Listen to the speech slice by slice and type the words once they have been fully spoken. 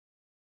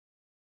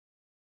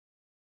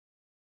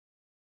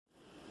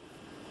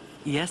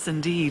Yes,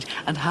 indeed.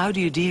 And how do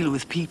you deal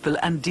with people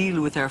and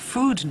deal with their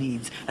food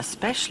needs,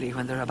 especially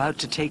when they're about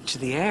to take to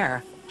the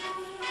air?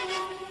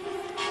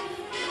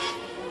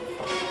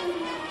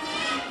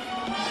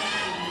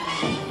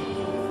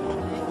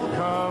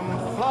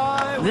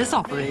 This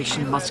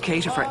operation must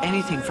cater for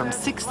anything from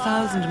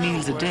 6,000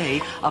 meals a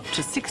day up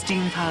to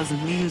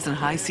 16,000 meals in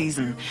high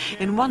season.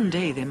 In one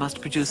day they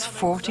must produce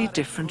 40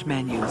 different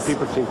menus.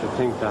 People seem to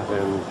think that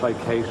it's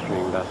like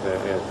catering, that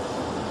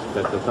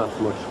there's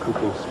not much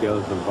cooking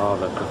skills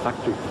involved as the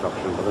factory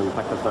production, but in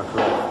fact that's not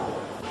correct.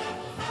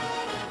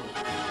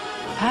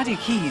 Paddy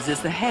Keys is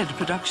the head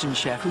production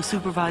chef who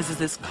supervises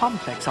this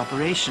complex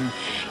operation.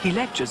 He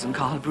lectures in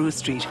Cathal Brugha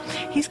St.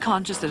 He's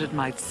conscious that it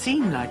might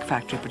seem like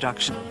factory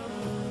production.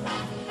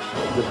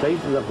 The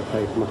basis of the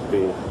place must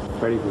be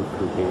very good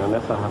cooking,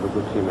 unless I have a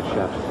good team of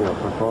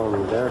chefs,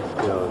 performing their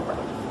skills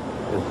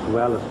as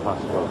well as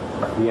possible.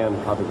 The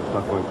end product is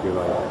not going to be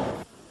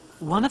right.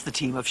 One of the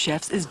team of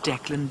chefs is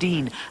Declan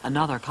Dean,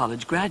 another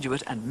college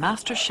graduate and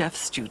master chef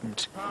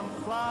student. Come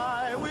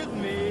fly with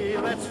me,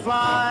 let's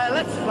fly,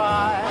 let's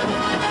fly.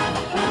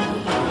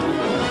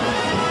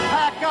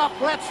 Pack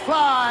up, let's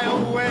fly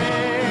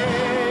away.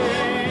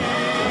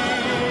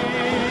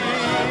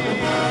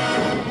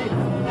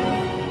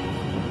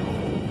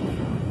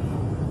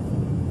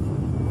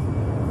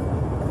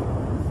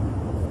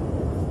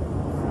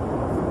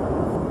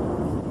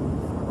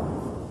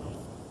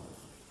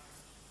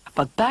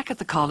 But back at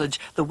the college,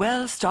 the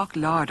well-stocked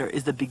larder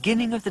is the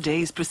beginning of the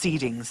day's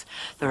proceedings.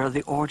 There are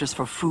the orders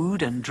for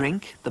food and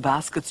drink, the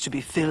baskets to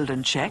be filled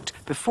and checked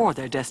before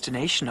their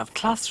destination of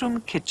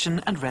classroom,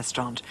 kitchen and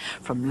restaurant.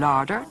 From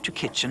larder to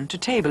kitchen to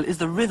table is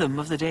the rhythm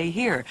of the day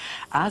here,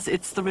 as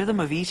it's the rhythm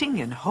of eating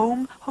in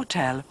home,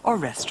 hotel or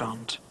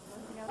restaurant.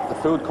 The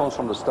food comes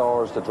from the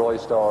stores, the dry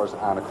stores,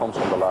 and it comes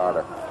from the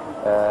larder.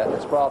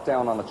 It's brought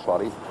down on a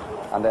trolley,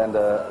 and then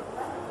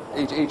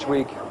each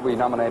week we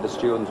nominate a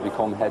student to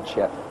become head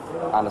chef.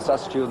 And it's that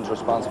student's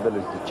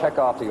responsibility to check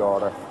off the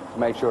order to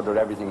make sure that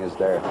everything is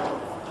there.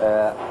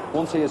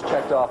 Once he has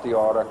checked off the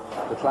order,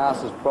 the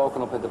class is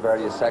broken up into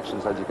various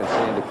sections, as you can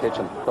see in the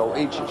kitchen. So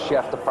each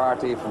chef de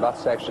partie from that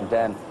section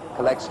then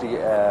collects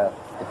the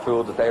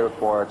food that they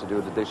require to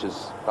do the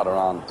dishes that are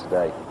on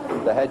today.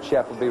 The head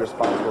chef will be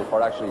responsible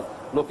for actually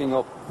looking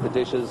up the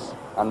dishes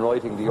and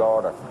writing the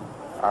order,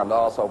 and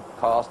also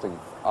costing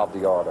of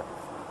the order.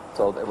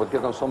 So it would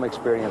give them some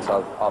experience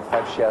of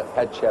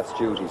head chef's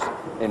duties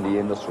in the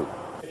industry.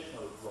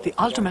 The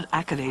ultimate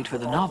accolade for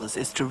the novice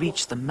is to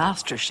reach the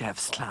master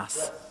chef's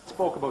class.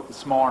 Spoke about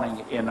this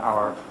morning in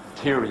our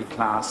theory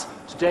class.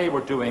 Today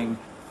we're doing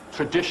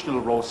traditional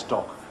roast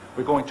duck.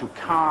 We're going to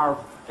carve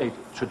a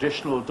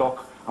traditional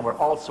duck, and we're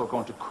also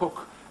going to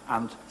cook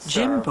and serve.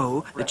 Jim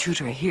Bowe, the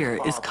tutor here,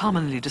 is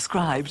commonly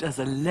described as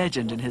a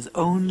legend in his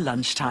own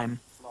lunchtime.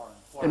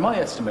 In my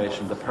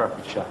estimation, the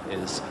perfect chef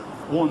is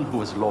one who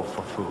has love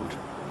for food.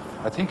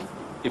 I think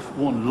if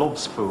one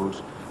loves food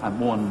and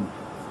one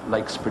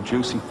likes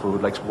producing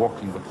food, likes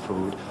working with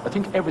food, I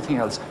think everything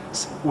else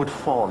would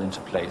fall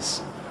into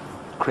place.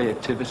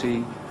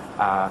 Creativity,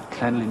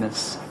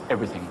 cleanliness,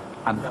 everything.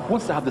 And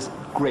once they have this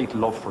great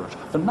love for it,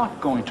 they're not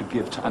going to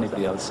give to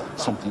anybody else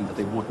something that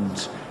they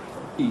wouldn't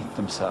eat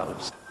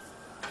themselves.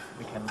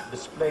 We can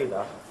display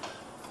that.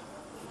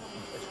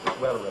 It's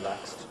well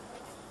relaxed.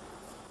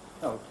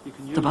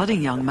 The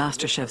budding young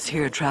master chefs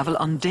here travel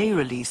on day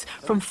release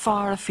from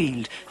far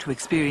afield to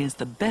experience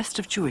the best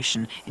of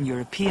tuition in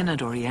European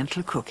and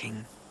Oriental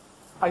cooking.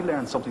 I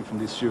learn something from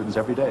these students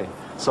every day.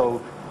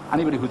 So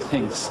anybody who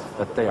thinks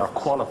that they are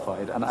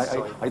qualified, and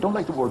I don't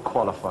like the word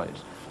qualified,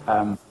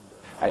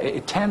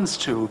 it tends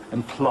to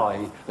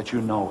imply that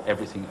you know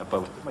everything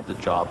about the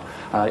job.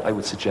 I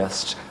would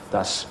suggest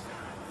that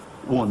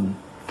one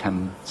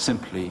can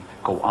simply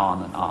go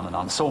on and on and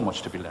on. So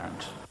much to be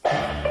learned.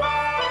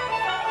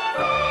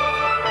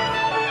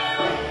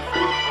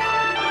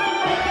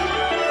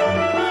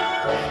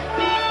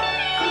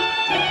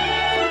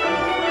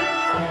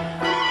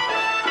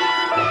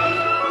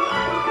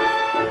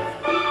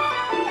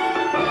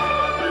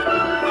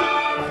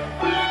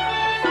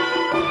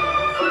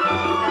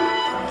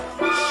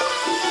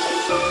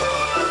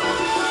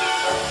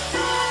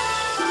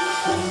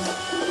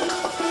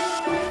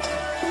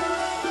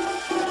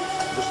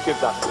 Give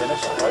that a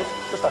minute, right?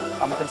 Just that,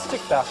 and we can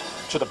stick that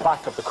to the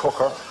back of the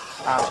cooker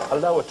and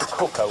allow it to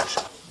cook out.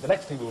 The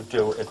next thing we would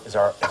do is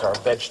our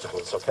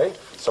vegetables, okay?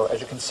 So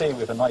as you can see, we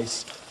have a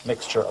nice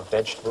mixture of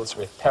vegetables.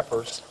 We have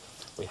peppers,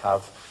 we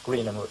have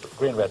green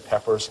red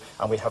peppers,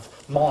 and we have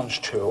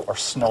mange tout or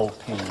snow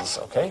peas,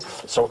 okay?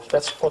 So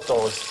let's put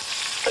those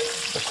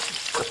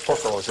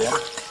in,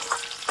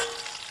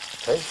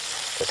 okay?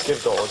 Let's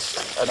give those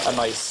a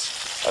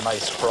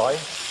nice fry.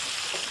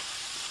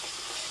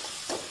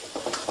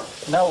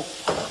 Now,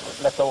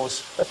 let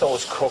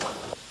those cook.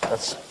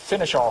 Let's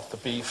finish off the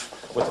beef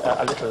with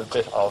a little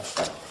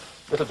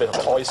bit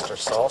of oyster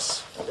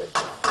sauce. Okay.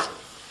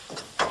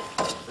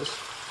 This.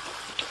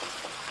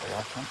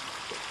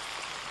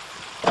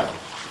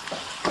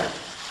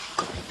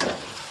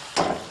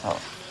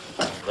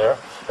 There.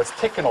 let's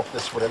thicken up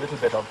this with a little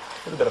bit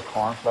of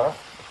corn flour.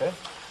 Okay,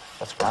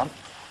 that's grand.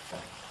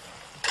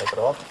 Take it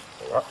off.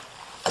 There you are.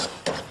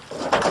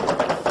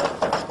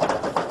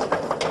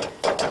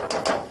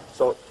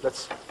 So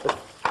let's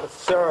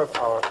serve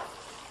our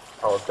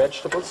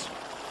vegetables.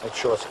 Make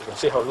sure so you can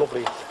see how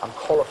lovely and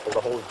colourful the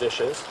whole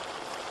dish is.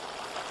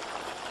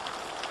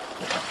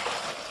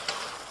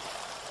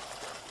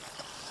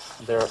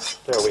 And there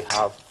we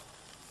have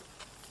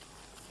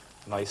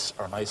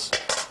our nice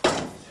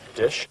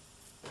dish.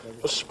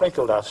 Just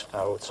sprinkle that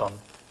now with some.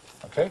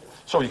 Okay,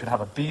 so you can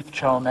have a beef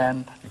chow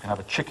mein, you can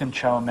have a chicken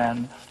chow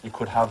mein, you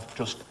could have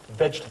just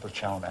vegetable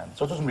chow mein.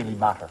 So it doesn't really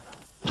matter.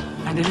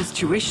 And if it's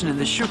tuition in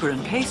the sugar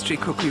and pastry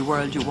cookery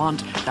world you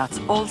want, that's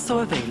also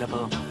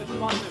available.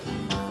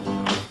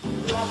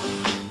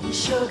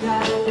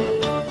 Sugar,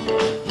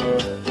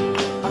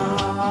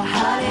 oh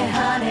honey,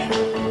 honey,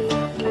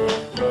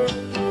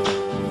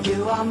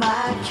 you are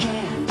my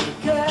candy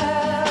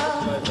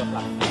girl,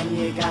 and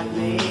you got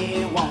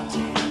me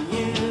wanting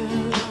you.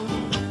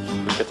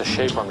 Get the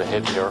shape on the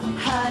head here.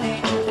 Honey,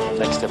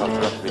 Next step after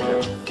that to be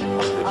here.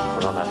 Possibly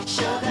put on a,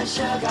 sugar,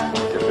 sugar,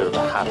 get a bit of a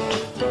hat.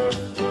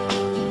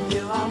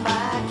 you are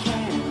my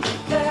candy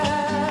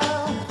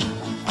girl,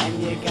 and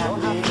you got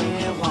me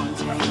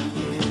wanting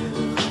you.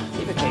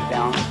 Keep the cake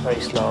down,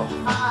 very slow.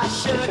 Ah, It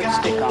should sugar,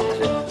 stick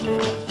onto it.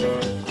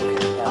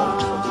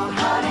 oh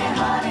honey,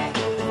 honey,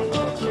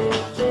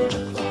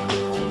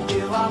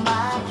 you are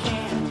my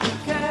candy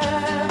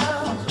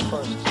girl,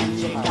 and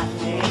you got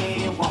me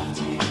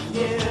wanting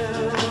you.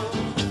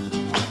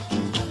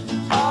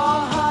 Oh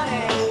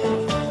honey,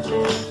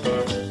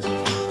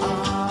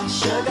 oh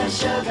sugar,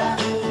 sugar,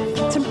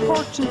 It's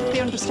important that they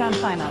understand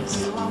finance,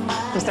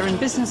 because they're in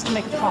business to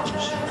make a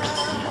profit.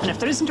 And if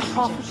there isn't a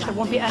profit, there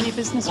won't be any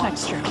business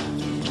next year.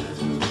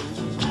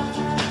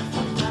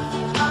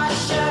 oh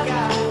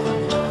sugar,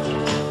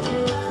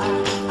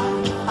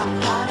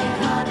 honey,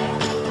 honey,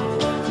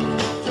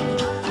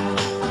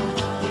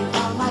 you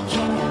are my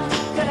candy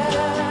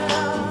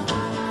girl,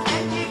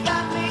 and you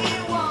got me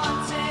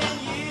wanting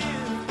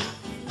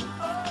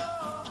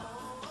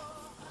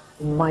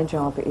you. My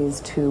job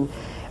is to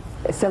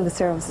sell the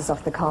services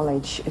of the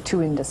college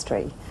to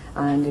industry,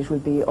 and it will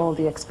be all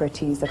the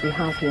expertise that we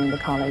have here in the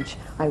college.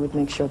 I would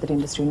make sure that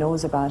industry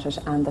knows about it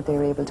and that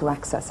they're able to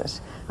access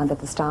it, and that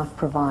the staff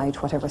provide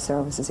whatever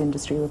services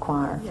industry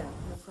require. Yeah,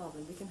 no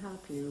problem. We can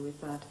help you with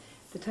that.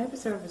 The type of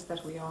service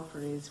that we offer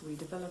is we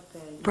develop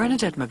a...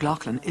 Bernadette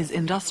McLaughlin is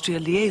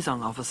Industrial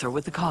Liaison Officer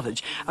with the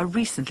college, a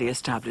recently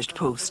established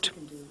post.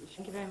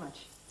 Thank you very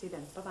much. See you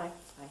then. Bye-bye.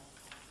 Bye.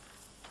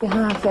 We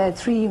have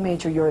three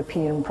major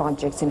European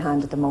projects in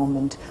hand at the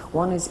moment.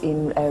 One is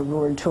in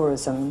rural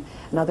tourism,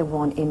 another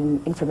one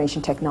in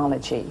information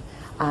technology,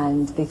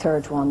 and the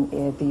third one,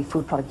 the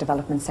Food Product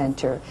Development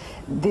Centre.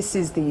 This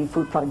is the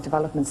Food Product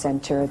Development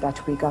Centre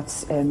that we got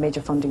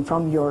major funding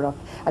from Europe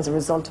as a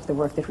result of the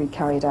work that we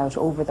carried out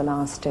over the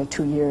last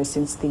 2 years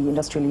since the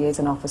Industrial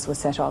Liaison Office was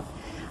set up.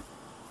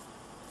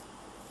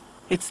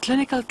 Its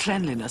clinical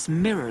cleanliness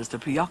mirrors the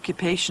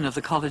preoccupation of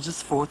the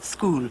college's fourth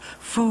school,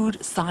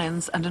 food,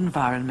 science and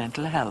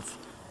environmental health.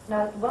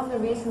 Now, one of the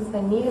reasons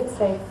they needed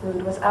safe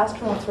food was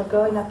astronauts were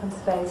going up in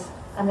space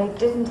and they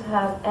didn't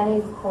have any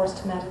recourse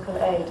to medical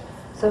aid.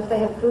 So if they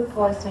had food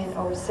poisoning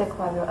or were sick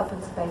while they were up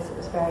in space, it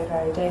was very,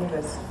 very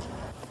dangerous.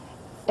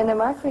 In the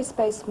Mercury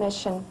space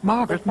mission...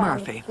 Margaret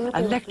Murphy,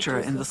 a lecturer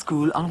in the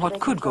school on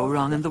what could go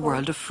wrong in the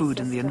world of food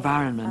and the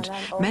environment.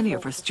 Many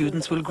of her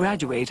students will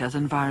graduate as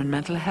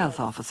environmental health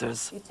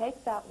officers. You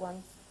take that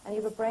one and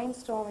you have a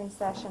brainstorming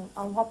session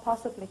on what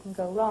possibly can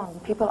go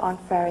wrong. People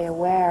aren't very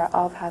aware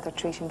of how they're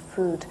treating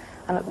food,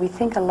 and we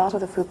think a lot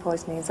of the food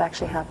poisoning is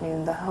actually happening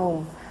in the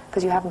home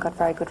because you haven't got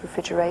very good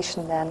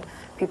refrigeration then.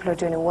 People are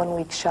doing a 1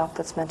 week shop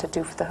that's meant to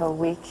do for the whole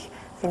week,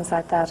 things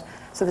like that.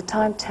 So the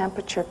time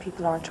temperature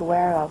people aren't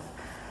aware of.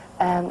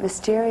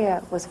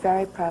 Listeria was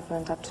very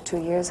prevalent up to 2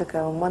 years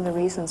ago, and one of the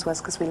reasons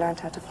was because we learned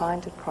how to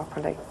find it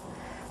properly.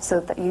 So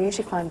that you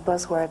usually find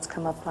buzzwords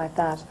come up like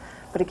that.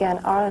 But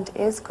again, Ireland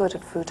is good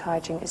at food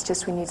hygiene, it's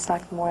just we need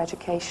slightly more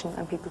education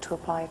and people to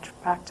apply it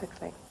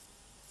practically.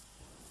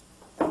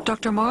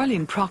 Dr.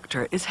 Marlene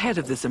Proctor is head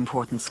of this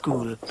important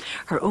school.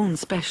 Her own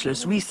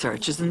specialist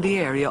research is in the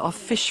area of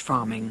fish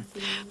farming.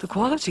 The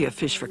quality of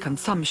fish for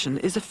consumption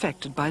is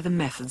affected by the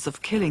methods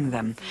of killing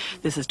them.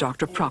 This is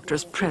Dr.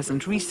 Proctor's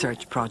present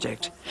research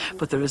project.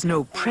 But there is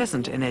no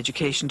present in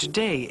education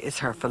today, is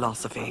her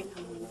philosophy.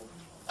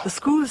 The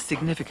school's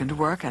significant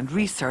work and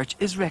research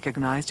is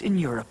recognised in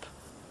Europe.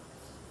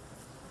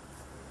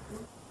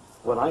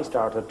 When I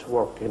started to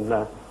work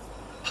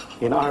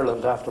in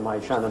Ireland after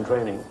my Shannon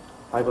training,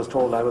 I was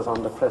told I was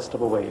on the crest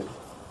of a wave.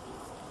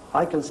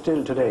 I can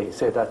still today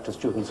say that to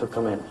students who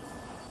come in,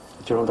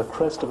 that you're on the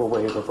crest of a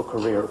wave of a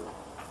career,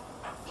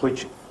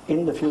 which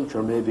in the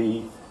future may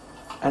be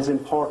as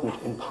important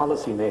in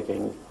policy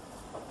making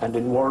and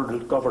in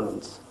world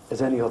governance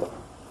as any other,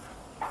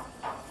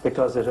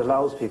 because it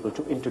allows people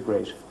to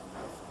integrate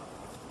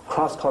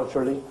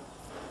cross-culturally,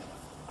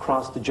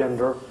 cross the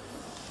gender,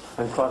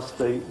 and cross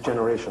the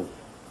generation.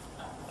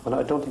 Well,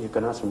 I don't think you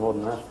can ask for more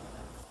than that.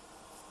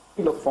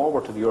 We look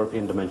forward to the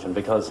European dimension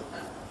because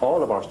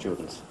all of our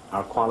students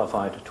are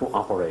qualified to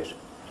operate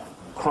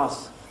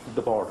across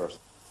the borders.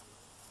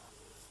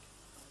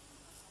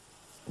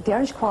 The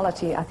Irish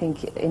quality, I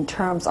think, in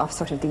terms of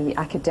sort of the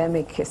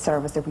academic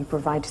service that we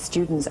provide to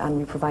students and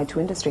we provide to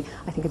industry,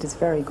 I think it is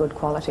very good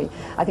quality.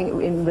 I think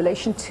in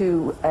relation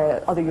to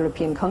other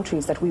European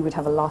countries that we would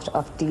have a lot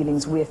of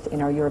dealings with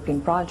in our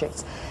European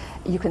projects,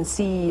 you can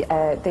see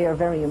they are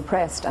very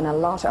impressed, and a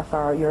lot of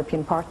our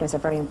European partners are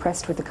very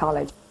impressed with the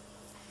college.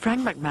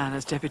 Frank McMahon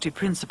is Deputy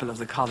Principal of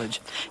the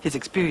college. His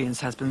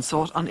experience has been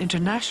sought on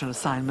international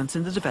assignments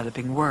in the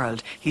developing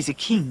world. He's a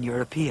keen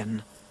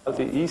European.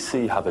 The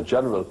EC have a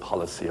general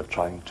policy of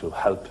trying to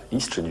help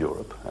Eastern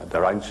Europe.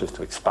 They're anxious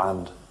to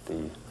expand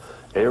the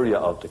area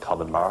of the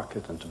common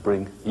market and to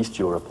bring East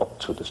Europe up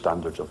to the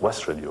standards of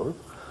Western Europe.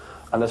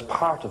 And as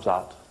part of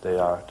that, they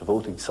are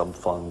devoting some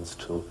funds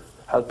to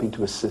helping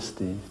to assist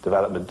the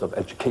development of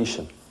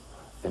education.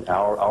 And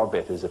our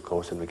bit is, of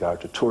course, in regard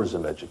to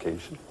tourism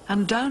education.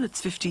 And down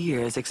its 50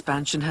 years,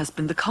 expansion has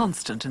been the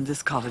constant in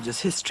this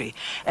college's history.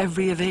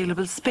 Every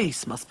available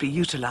space must be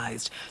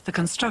utilised. The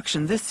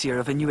construction this year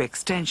of a new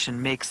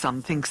extension makes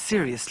some think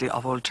seriously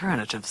of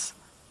alternatives.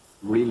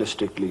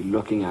 Realistically,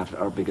 looking at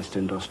our biggest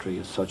industry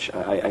as such,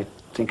 I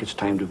think it's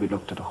time that we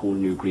looked at a whole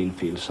new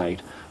greenfield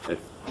site.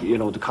 You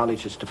know, the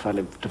college is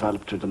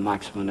developed to the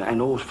maximum. I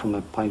know from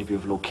a point of view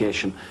of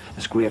location,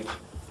 it's great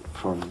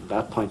from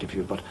that point of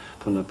view, but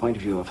from the point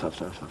of view of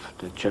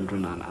the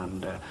children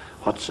and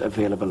what's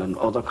available in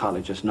other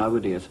colleges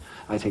nowadays,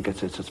 I think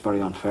it's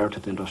very unfair to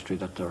the industry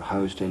that they're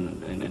housed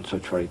in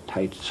such very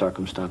tight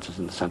circumstances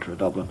in the centre of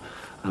Dublin.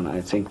 And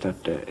I think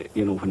that,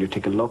 you know, when you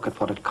take a look at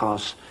what it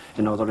costs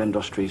in other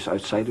industries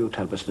outside the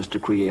hotel business to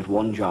create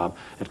one job,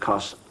 it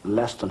costs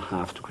less than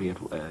half to create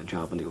a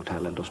job in the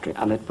hotel industry,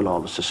 and it will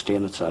always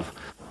sustain itself.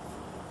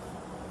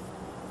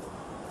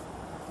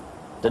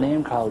 The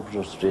name Cathal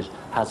Brugha Street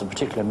has a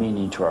particular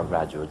meaning to our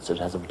graduates. It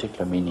has a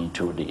particular meaning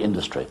to the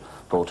industry,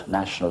 both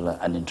national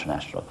and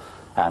international.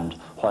 And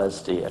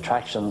whilst the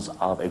attractions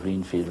of a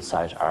greenfield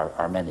site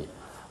are many,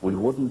 we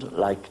wouldn't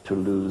like to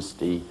lose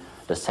the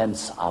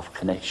sense of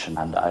connection,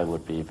 and I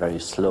would be very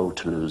slow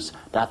to lose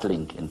that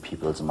link in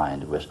people's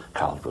mind with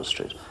Cathal Brugha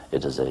Street.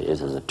 It is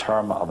a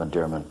term of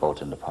endearment both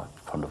from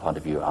the point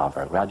of view of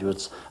our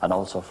graduates and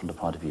also from the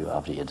point of view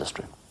of the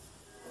industry.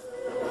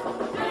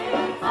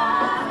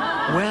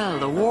 Well,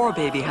 the war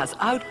baby has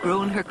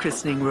outgrown her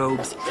christening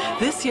robes.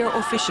 This year,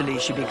 officially,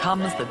 she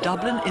becomes the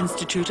Dublin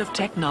Institute of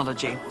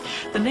Technology.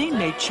 The name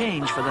may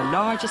change for the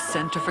largest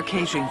centre for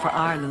catering for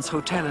Ireland's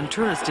hotel and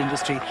tourist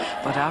industry,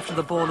 but after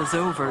the ball is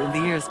over in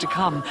the years to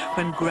come,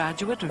 when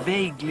graduate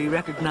vaguely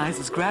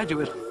recognises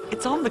graduate,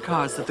 it's on the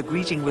cards that the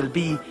greeting will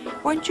be,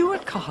 "Weren't you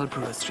at Cathal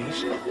Brugha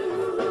Street?"